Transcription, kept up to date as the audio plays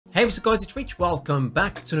Hey, what's up guys, it's Rich. Welcome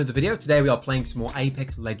back to another video. Today we are playing some more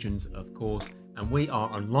Apex Legends, of course, and we are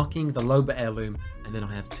unlocking the Loba Heirloom, and then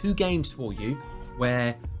I have two games for you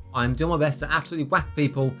where I'm doing my best to absolutely whack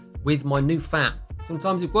people with my new fam.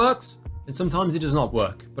 Sometimes it works, and sometimes it does not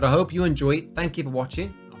work, but I hope you enjoy it. Thank you for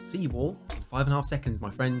watching. I'll see you all in 5.5 seconds,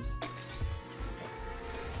 my friends.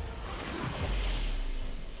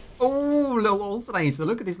 Oh, little alternator,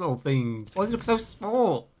 look at this little thing. Why does it look so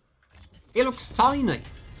small? It looks tiny.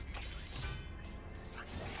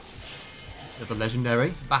 The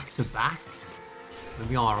legendary back to back, and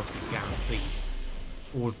we are obviously guaranteed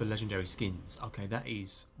all of the legendary skins. Okay, that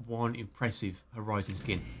is one impressive Horizon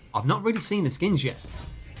skin. I've not really seen the skins yet,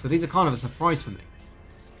 so these are kind of a surprise for me.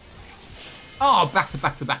 Oh, back to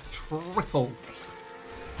back to back, a triple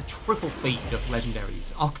feed of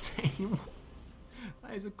legendaries. Octane,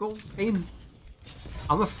 that is a cool skin.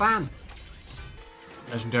 I'm a fan.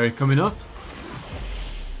 Legendary coming up.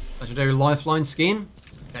 Legendary lifeline skin.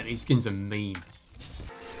 Yeah, these skins are mean.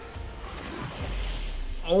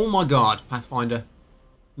 Oh my god, Pathfinder.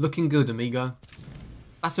 Looking good, amigo.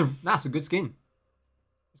 That's a good skin.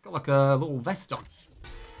 It's got like a little vest on. I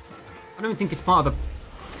don't even think it's part of the...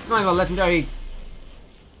 It's not even a legendary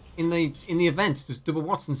in the event. It's just double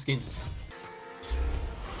Watson skins.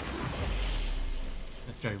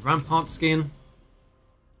 Legendary Rampart skin.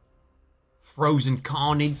 Frozen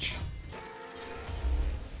Carnage.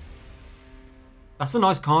 That's a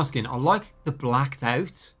nice car skin. I like the blacked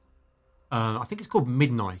out. I think it's called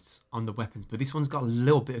Midnight on the weapons, but this one's got a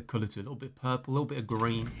little bit of colour to it. A little bit of purple, a little bit of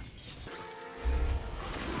green.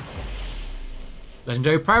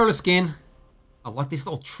 Legendary Prowler skin. I like this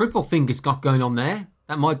little triple thing it's got going on there.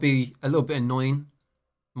 That might be a little bit annoying.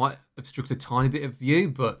 Might obstruct a tiny bit of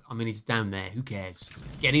view, but I mean, it's down there. Who cares?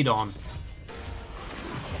 Get it on.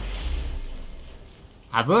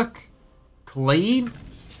 Havoc. Clean.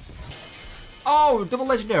 Oh, double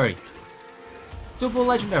legendary. Double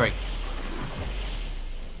legendary.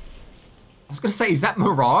 I was going to say, is that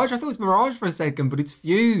Mirage? I thought it was Mirage for a second, but it's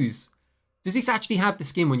Fuse. Does this actually have the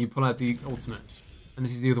skin when you pull out the ultimate? And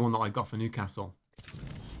this is the other one that I got for Newcastle.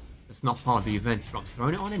 It's not part of the event, but I'm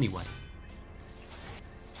throwing it on anyway.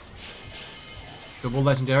 Double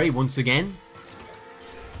legendary once again.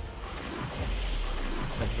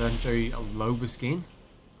 Legendary Loba skin.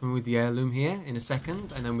 Coming with the heirloom here in a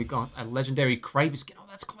second, and then we got a legendary Kraber skin. Oh,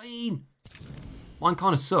 that's clean. Mine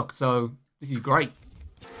kind of sucked, so this is great.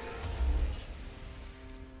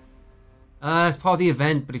 It's part of the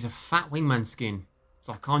event, but it's a fat wingman skin,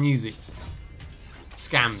 so I can't use it.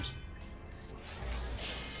 Scammed.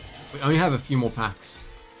 We only have a few more packs.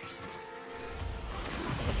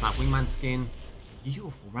 The fat wingman skin.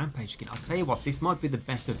 Beautiful rampage skin. I'll tell you what, this might be the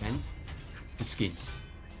best event for skins.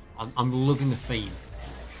 I'm loving the theme.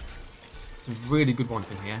 Some really good ones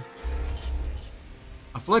in here.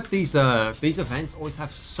 I feel like these events always have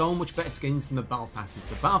so much better skins than the battle passes.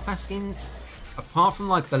 The battle pass skins, apart from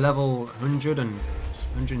like the level 100 and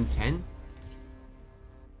 110,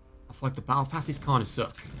 I feel like the battle passes kind of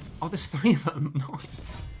suck. Oh, there's 3 of them.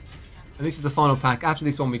 Nice. And this is the final pack. After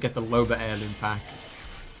this one, we get the Loba Heirloom pack.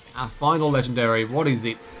 Our final legendary. What is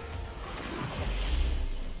it?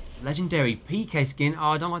 Legendary PK skin. Oh,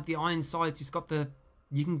 I don't like the iron sights. It's got the...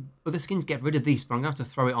 Other skins get rid of these, but I'm going to have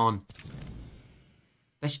to throw it on.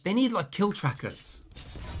 They need, like, kill trackers.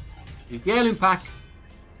 Here's the heirloom pack.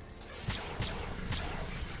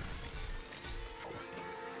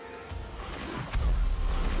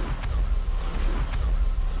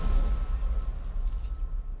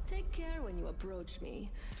 Take care when you approach me.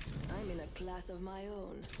 I'm in a class of my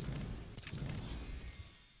own.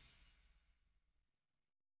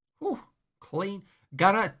 Ooh, clean.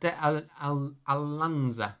 Gara de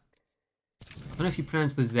Alanza. I don't know if you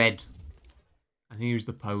pronounce the Z. And here's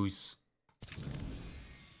the pose.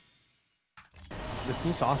 This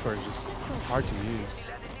new software is just hard to use.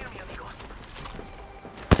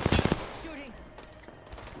 Shooting.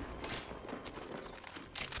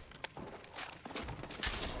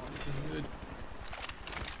 This is good.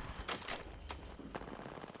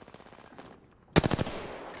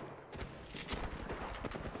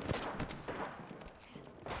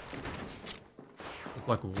 There's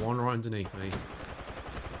like one right underneath me.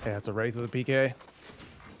 Yeah, it's a raid to the PK.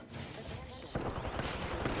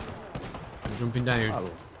 I'm jumping down.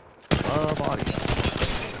 Body.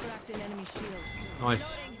 Cracked an enemy shield.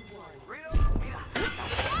 Nice.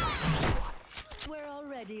 We're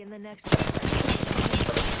already in the next.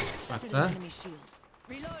 That's An there. enemy shield.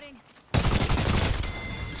 Reloading.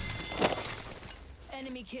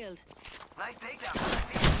 Enemy killed. Nice takedown.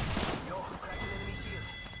 Yo, cracked an enemy shield.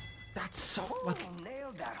 That's so, like,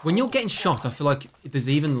 when you're getting shot, I feel like there's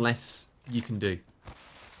even less you can do.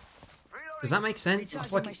 Does that make sense? I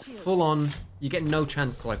feel like full on, you get no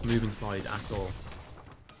chance to like move and slide at all.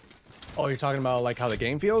 Oh, you're talking about like how the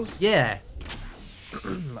game feels? Yeah.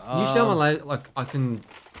 Usually I'm allowed, like, I can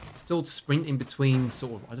still sprint in between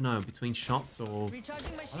sort of, I don't know, between shots or,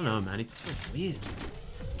 I don't know, man, it just feels weird.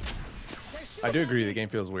 I do agree the game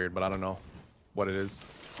feels weird, but I don't know what it is.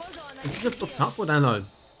 Is this up top or down low?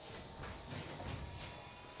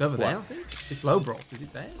 It's over there, I think. This low brought, is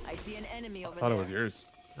it there? I see an enemy over I thought there. it was yours.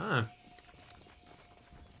 Ah.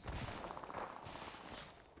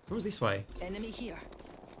 Someone's this way. Enemy here.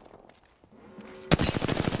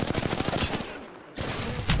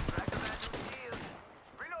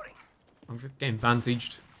 I'm getting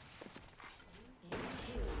vantaged.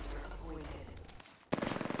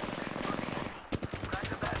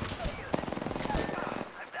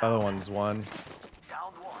 The other one's one.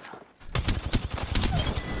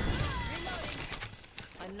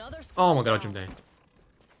 Oh my god, I jumped down.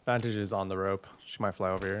 Vantage is on the rope. She might fly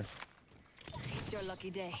over here. It's your lucky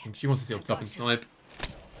day. I think she wants to see up top and snipe.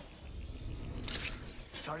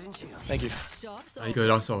 Thank you. Shops Are you good?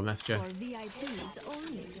 I saw left, Joe. for VIPs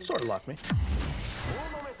only. Sort of locked me.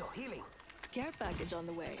 Care package on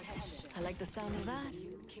the way. I like the sound of that.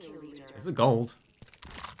 There's a gold.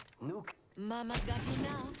 Mama's got you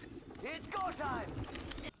now. It's go time.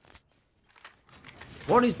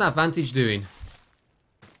 What is that Vantage doing?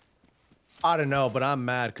 I don't know, but I'm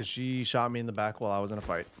mad because she shot me in the back while I was in a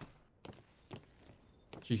fight.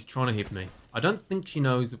 She's trying to hit me. I don't think she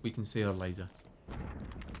knows that we can see her laser.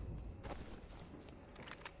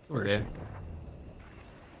 Someone's here.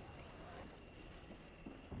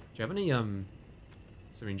 Do you have any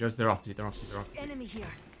syringes? They're opposite. They're opposite. They're opposite. Enemy here.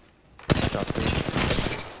 Shot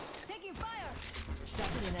through. Taking fire. Shot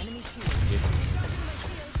at an enemy shield. Recharging my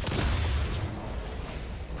shield.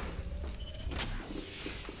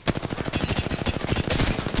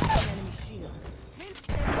 Enemy shield.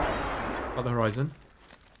 Got the horizon.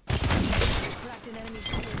 Cracked an enemy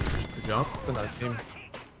shield. Good job. It's another team.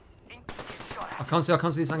 I can't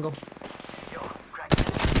see this angle.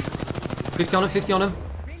 50 on him. 50 on him.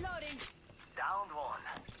 Reloading. Down one.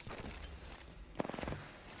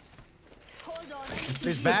 Hold on.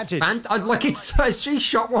 There's Vantage. Like it's she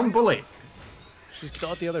shot one bullet. She's still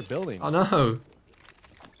at the other building. I know.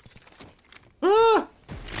 Ah!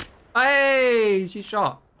 Hey, she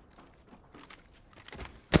shot.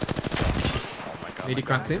 Oh my god. Nearly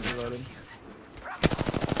cracked him. Reloaded.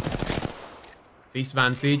 Beast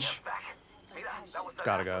Vantage.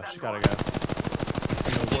 Gotta go. She gotta go.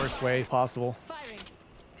 In the worst way possible. Firing.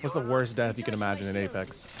 What's the worst death you can imagine in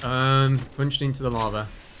Apex? Punched into the lava.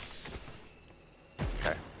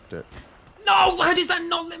 Okay, let's do it. No, how does that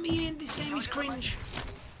not let me in? This game is cringe.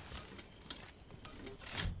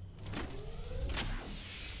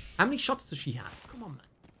 How many shots does she have? Come on, man.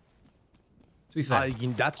 To be fair.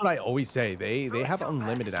 That's what I always say. They have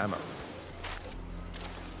unlimited ammo.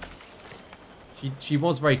 She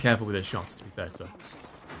was very careful with her shots, to be fair to her.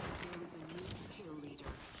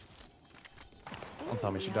 Don't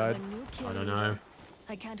tell me We she have died. a new kill I don't leader. know.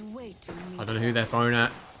 I can't wait to meet I don't know who they're throwing at.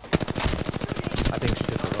 I think she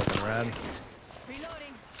took the rope and ran.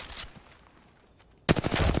 Reloading.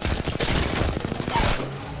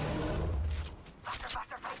 Faster.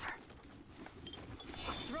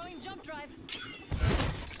 Throwing jump drive.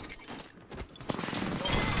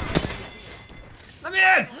 Let me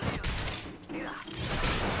in!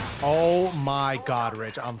 Oh my god,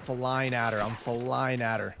 Rich. I'm flying at her. I'm flying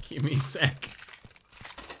at her. Give me a sec.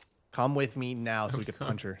 Come with me now so we can Okay.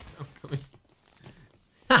 punch her. I'm coming.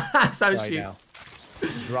 So Right cheese. now.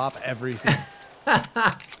 Drop everything.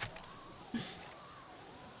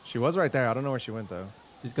 She was right there. I don't know where she went though.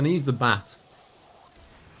 She's gonna use the bat.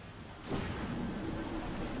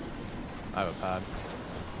 I have a pad.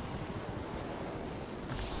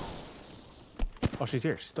 Oh, she's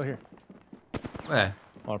here. She's still here. Where?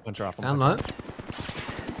 I want to punch her off. Down low?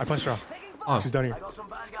 I punched her off. Oh, She's down here. I got some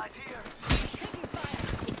bad guys here. Taking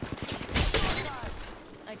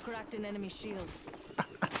fire. I cracked an enemy shield.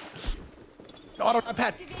 Auto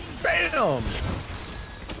pad. Bam!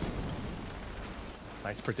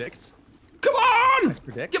 Nice predicts. come on! Nice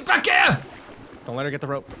predicts. Get back here! Don't let her get the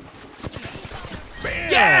rope. Bam!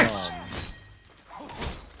 Yes!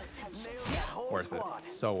 Worth it.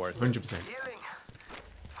 So worth it. 100%. Healing.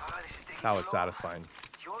 Ah, this is taking That was long. satisfying.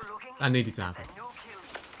 You're looking That needed to happen. at new kill.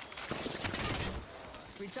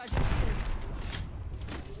 Recharging shields.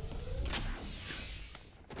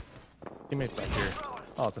 Teammates back here.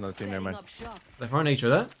 Oh, it's another team. Never Setting mind. up shop. They're throwing each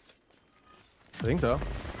other. I think so.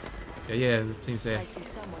 Yeah, the team's here. I see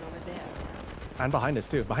someone over there. And behind us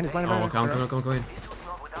too. Behind us, behind us. Oh, okay, I'm going. This was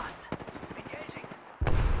not with us. Engaging.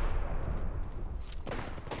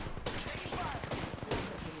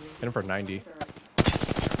 Hit him for 90.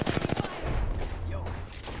 Yo,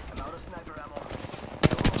 I'm out of sniper ammo.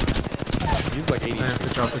 He's like 80. Yeah,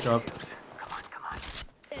 good job, good job. Come on.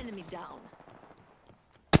 Enemy down.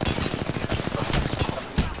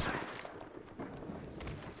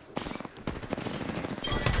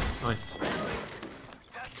 Nice.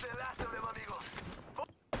 That's the last of them, amigos.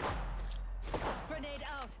 Grenade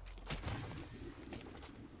out.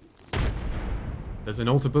 There's an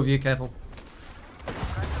ult above you, careful.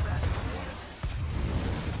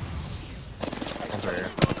 One's right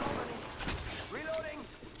here. Reloading.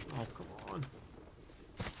 Oh, come on.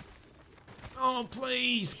 Oh,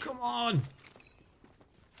 please, come on.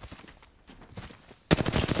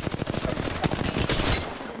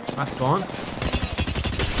 That's gone.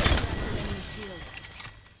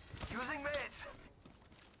 Using meds.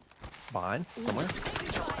 Behind? Somewhere?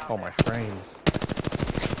 Oh, my frames.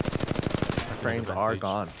 My frames are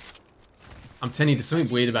gone. I'm telling you, there's something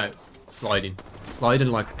weird about sliding.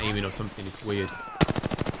 Sliding like aiming or something, it's weird.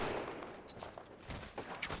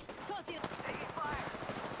 Toss it. Taking fire.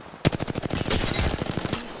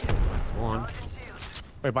 That's one.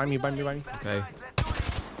 Wait, behind me, behind me, behind me. Okay, Let's do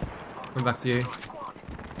it. coming back to you. Squad.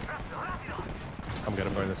 Rápido. I'm good,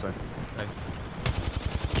 I'm going this way. Okay.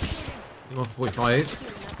 You're on 45.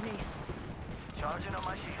 Healing up me. Charging on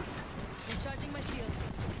my shields. Recharging my shields.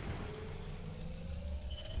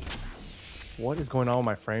 What is going on with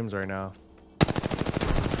my frames right now?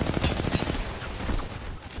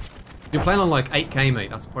 You're playing on like 8K, mate.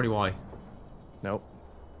 That's probably why. Nope.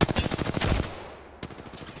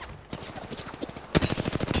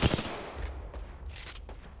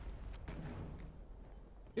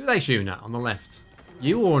 Who are they shooting at on the left?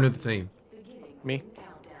 You or another team? Me?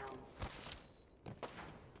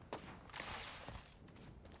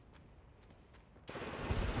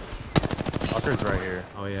 Fucker's right here.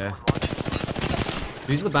 Oh, yeah.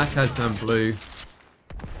 These are the back has some blue.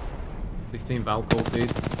 16 Valcourt, dude.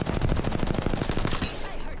 I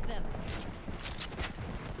hurt them.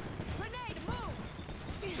 Grenade, move.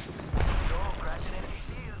 Yo, crashing enemy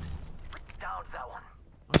shield. Downed that one.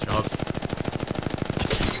 Nice job.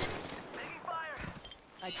 Taking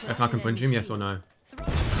fire. If I can punch him, yes or no?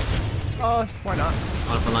 Why not?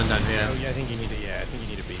 I'll have to land down here. Oh, yeah, I think you need to. Yeah, I think you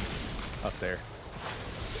need to be up there.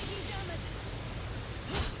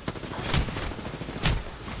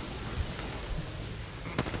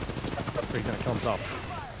 He's gonna kill himself.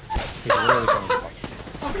 He's literally killing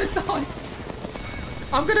himself. I'm gonna die.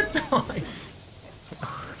 I'm gonna die.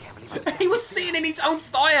 He was sitting in his own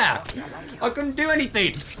fire. I couldn't do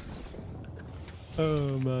anything.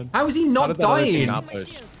 Oh man. How is he How not did that other team dying? not push?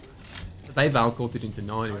 They Valcourted into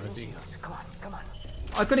 9, I think. Come on.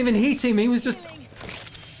 I couldn't even hit him. He was just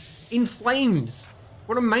in flames.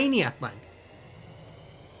 What a maniac, man.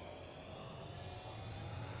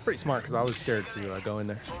 Pretty smart because I was scared to go in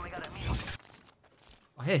there. Only got a meal.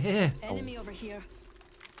 Oh, here. Enemy over here.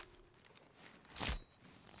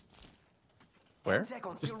 Where? 10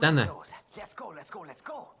 seconds Just till stand there. close. Let's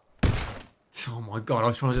go. Oh my god, I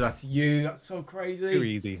was trying to do that to you. That's so crazy. Too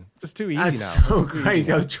easy. It's just too easy That's now. so It's too crazy.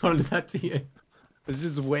 easy I now. was trying to do that to you. It's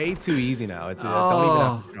just way too easy now. It's don't even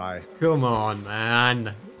have to try. Come on,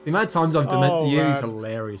 man. The amount of times I've done that to Oh, you is man.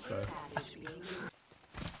 hilarious, though.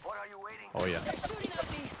 What are you waiting Oh yeah. They're shooting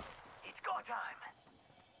at me. It's go time.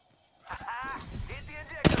 Haha, hit the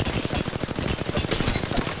injector.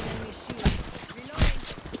 Enemy shield. Reloading.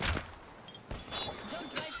 Jump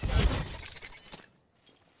drive set.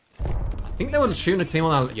 I think they were shooting a team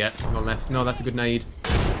on the on the left. No, that's a good nade.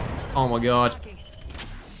 Oh my god.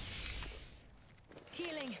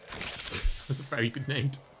 Healing. That's a very good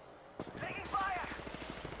nade. Taking fire.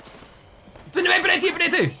 Beneath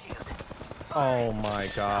you! Oh my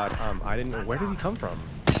god. I didn't know. Where did he come from?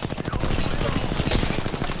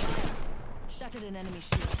 Shattered an enemy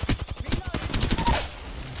shield.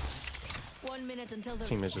 Reloading. 1 minute until the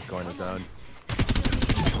Team is just going to zone.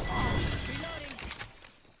 Reloading.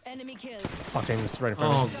 Enemy killed. Fucking just right in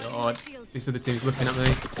front Oh of me. god. These are the teams looking at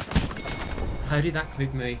me. How did that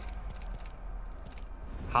clip me?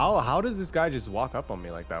 How does this guy just walk up on me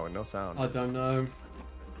like that with no sound? I don't know. An enemy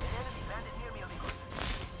landed near me,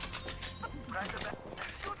 amigos. Crash the back. They're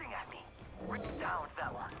shooting at me. Downed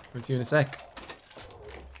that one. Come to you in a sec.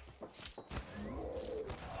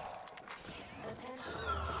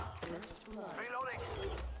 Reloading.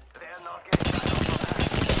 They're not getting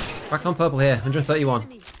back. Cracked on purple here, 131.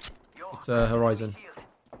 Enemy. Yo, It's Horizon. shield.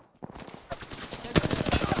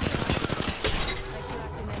 I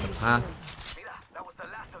cracked an enemy path. Mira, that was the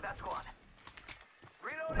last of that squad.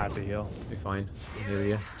 I have to heal. Be fine. I'm here with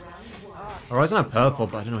you. Horizon had purple,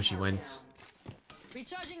 but I don't know where she went.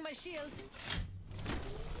 Recharging my shields.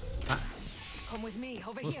 Ah. Come with me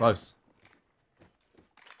over That was here. close.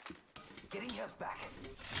 Getting health back.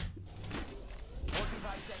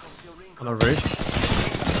 45 seconds till ring On the roof.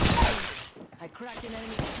 I cracked an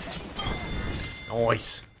enemy.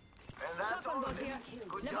 Nice. And that's Shotgun all bolt of it. here.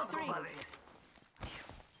 Good Level job, 3. Loba.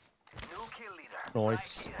 New kill leader.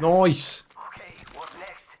 Nice. Right here. Nice. Okay, what's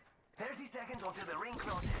next? 30 seconds until the ring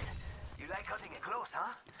closes. You like cutting it close,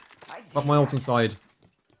 huh? I Got my ult inside.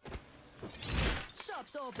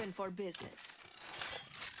 Shops open for business.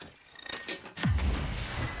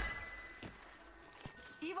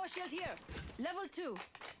 Evo shield here. Level 2.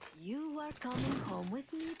 You are coming home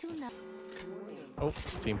with me tonight. Oh,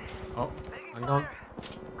 team. Oh, hang on.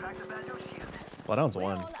 Crack the badge shield. Bloodhound's We're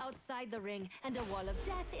one. all outside the ring, and a wall of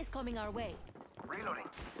death is coming our way. Reloading.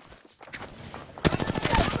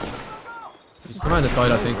 He's come around the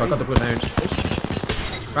side, I think. I got the bloodhound.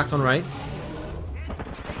 Cracked on Wraith.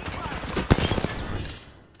 Nice.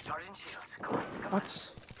 Charging shields. Come on.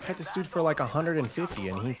 What? I had this dude for like 150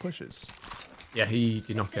 and he pushes. Yeah, he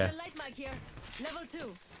did not care. Light mag here. Level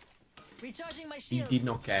 2. Recharging my He shield. did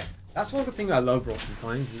not care. That's one good thing about Loba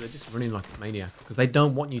sometimes, is they're just running like maniacs. Because they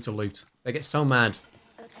don't want you to loot. They get so mad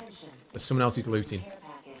that someone else is looting.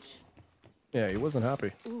 Yeah, he wasn't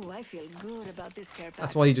happy. Ooh, I feel good about this care pack.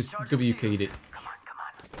 That's why you just W-keyed it. Come on, come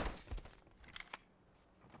on.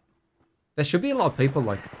 There should be a lot of people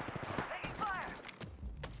like... Taking fire.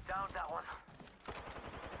 Down that one.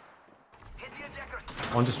 Hit the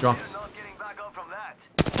ejectors. One just dropped. You're not getting back up from that.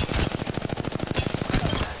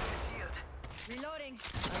 Shield. Reloading.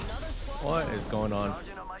 Another squad. What is going on?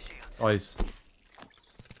 Charging on my shields. Guys,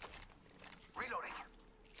 Reloading.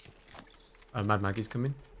 Mad Maggie's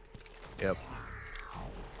coming. Yep.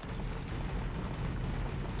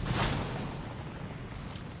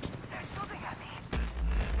 They're shooting at me.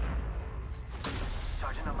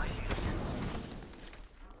 Charging on my shields.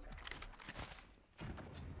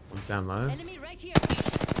 One's down low. Enemy right here.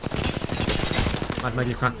 Mad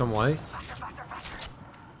Maggie cracked on white. Faster, faster, faster.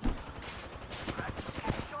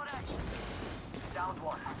 Shot at. Downed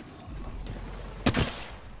one.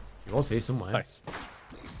 He was here somewhere. Nice.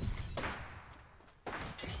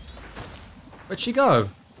 Where'd she go? An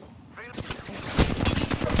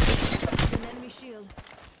enemy shield.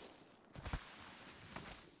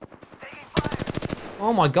 Taking fire.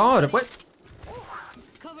 Oh my god, what?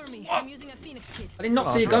 Cover me. I'm using a Phoenix kit. I did not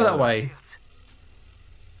see it go that way.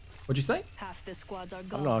 What'd you say? Half the squads are I gone.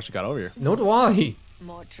 don't know how she got over here. Nor do I.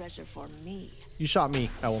 More treasure for me. You shot me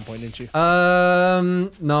at one point, didn't you?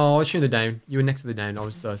 No, I was shooting the down. You were next to the down. I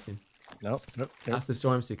was thirsting. Nope. Nope. That's the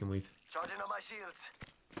story I'm sticking with. Charging on my shields.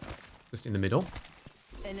 Just in the middle.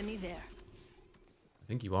 Enemy there. I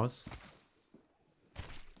think he was.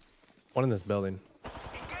 One in this building.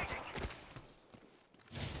 Engaging.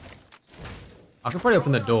 I can probably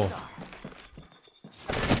open the door.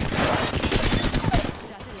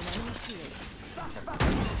 Shattered an enemy shield.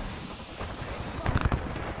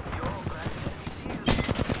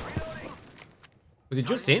 Reloading. Was it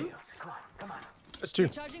just him? Come on, come on. There's two.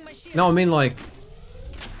 Charging my shield. No, I mean like...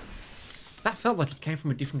 That felt like it came from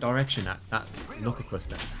a different direction, that knuckle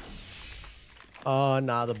cluster.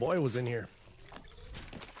 Nah, the boy was in here.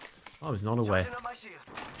 I was not aware. Charging on my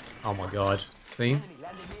shields. Oh my god. Team? Enemy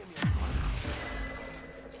landed near me.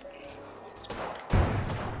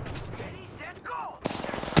 Ready, set, go.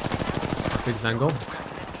 See this angle?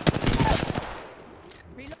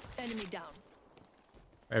 Reload. Enemy down.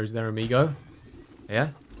 Where is their amigo? Yeah?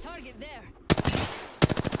 Target there.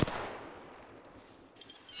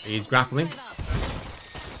 He's grappling. Drive out.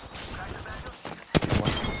 Crack the badge of shields.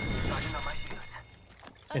 Charging on my shields.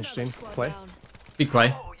 Another Interesting. squad Play. down. Big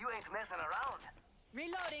play. Oh, you ain't messing around.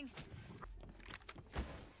 Reloading.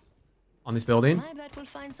 On this building. I bet we'll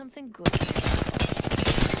find something good.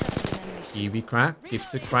 Shattered an enemy shield. Kiwi cracked.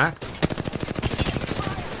 Dipstick cracked.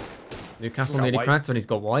 Newcastle Got nearly white. cracked when he's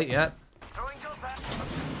got white, yeah. Throwing jump pad.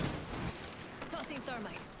 Tossing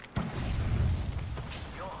thermite.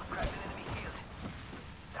 Yo, cracked an enemy shield.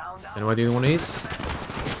 Down, down. Don't know where the other one is. Charging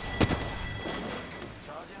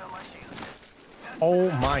on my shields.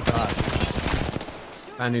 Oh my god.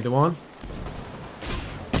 Found the other one. Cracked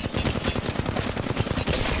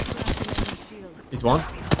an enemy shield. He's one.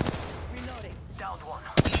 Reloading. Downed one.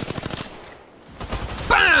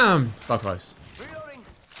 BAM! So close. Reloading.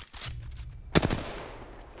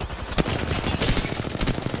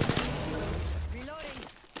 Reloading.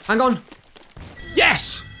 Hang on.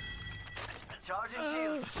 Yes! Charging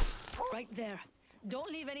shields. Right there.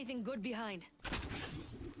 Don't leave anything good behind.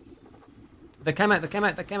 They came out. They came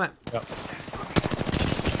out. They came out. Yep.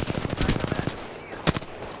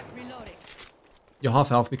 Reloading. You're half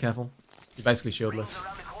health. Be careful. You're basically shieldless.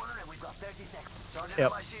 Around the corner and we've got 30 seconds. Charging Yep.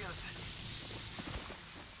 up my shields.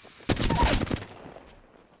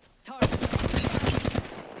 Target.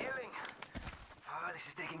 Healing. Ah, this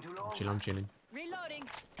is taking too long. I'm chilling. Reloading.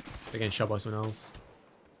 They're getting shot by someone else.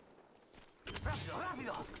 Rápido,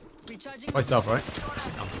 rápido. Recharging. By yourself, right?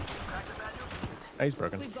 Crack the bad news. Oh, he's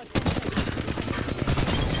broken. We've got 10 seconds.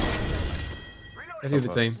 They do the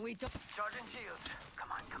team. We don't. Charging shields.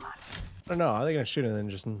 Come on, come on. I don't know. Are they gonna shoot and then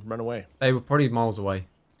just run away? They were probably miles away.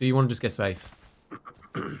 Do you want to just get safe?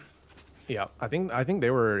 Yeah. I think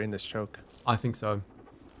they were in this choke. I think so.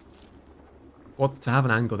 What, to have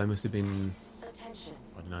an angle, they must have been... Attention.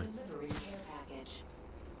 I don't know. Delivery care package.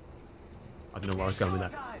 I don't know where I was going with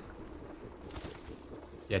that. Time.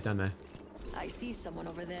 Yeah, down there. I see someone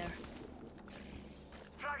over there.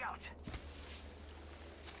 Frag out.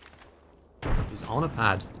 He's on a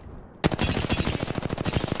pad.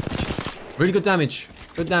 Really good damage.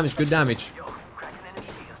 Good damage, good damage. Yo, crack an enemy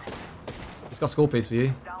field. He's got score piece for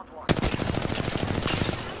you. Down one.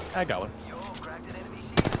 I got one. Yo, cracked an enemy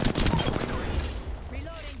shield.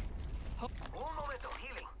 Reloading. Un momento,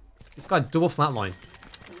 healing. This guy double flatline. Round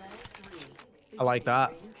 3. I like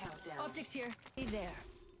that. Ring countdown. Optics here. Be there.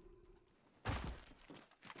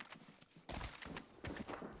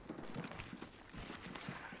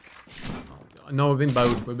 No, we're being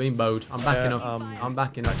bowed. We're being bowed. I'm backing Yeah, up. I'm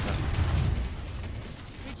backing up. Recharging.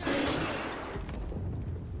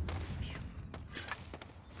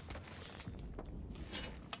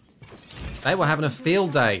 They were having a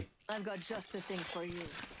field day. I've got just the thing for you.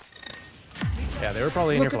 Yeah, they were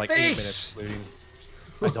probably in here Look for at like 8 this! minutes looting.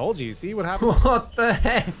 I told you. See what happens? What the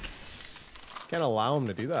heck? Can't allow them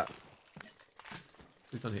to do that.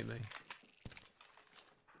 Please don't hit me.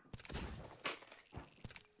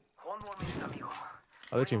 One more minute, amigo.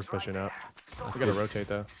 Other team's pushing out. We gotta rotate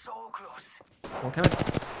though. So close. What can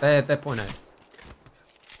they're point out.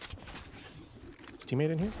 Is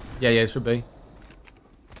teammate in here? Yeah, it should be.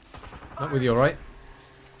 Not with you, alright?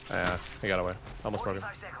 Yeah, he got away. Almost broken.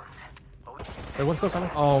 45 seconds. Wait, one's close on me.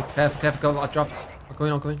 Oh, careful, I dropped. I'm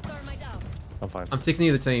going, I'm going. Thermite out. I'm fine. I'm ticking the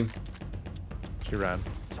other team. She ran.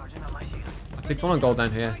 Charging on my shield. I ticked one on gold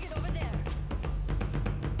down here. Target over there.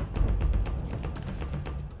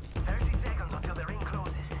 30 seconds until the ring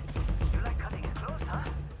closes. You like cutting it close, huh?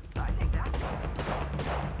 I think that.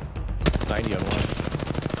 90 on one.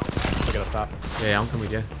 Look at up top. Yeah, I'm coming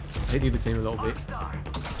with you. I hit the other team a little bit. Star.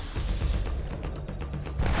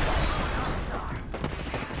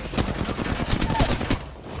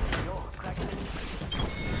 Yo, crack an enemy shield.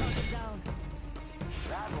 Target down.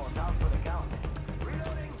 That one's out for the count.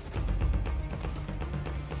 Reloading.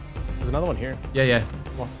 There's another one here. Yeah.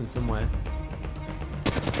 Watson somewhere.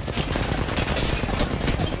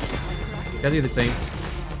 Get the other team.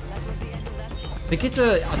 That was the end of that.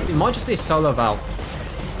 I think it might just be a solo Valk.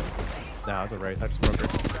 Nah, it's a right. I just broke her.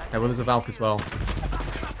 Okay, well there's a Valk as well.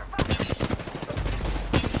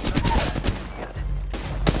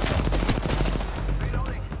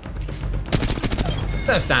 Reloading.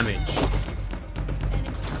 Burst damage.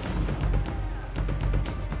 Enemy.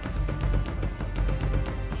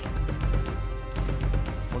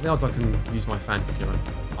 What are the odds I can use my fan to kill him?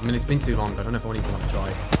 I mean, it's been too long. I don't know if I want to even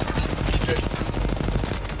try.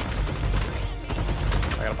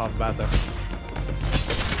 I gotta pop a bat though.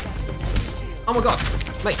 Oh my god!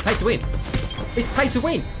 Mate, pay to win! It's pay to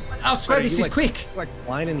win! I swear Wait, this you, is quick! Like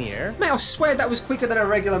flying in the air? Mate, I swear that was quicker than a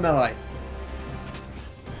regular melee.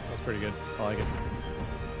 That's pretty good. I like it.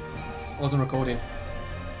 Wasn't recording.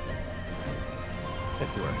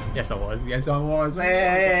 Yes, you were. Yes, I was. Yes, I was.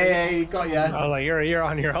 Hey, got ya. I was like, you're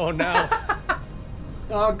on your own now.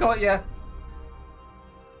 Oh, got ya.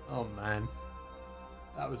 Oh, man.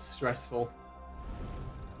 That was stressful.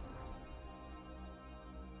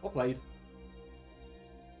 Well played.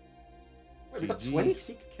 Wait, we got GG.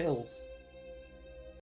 26 kills.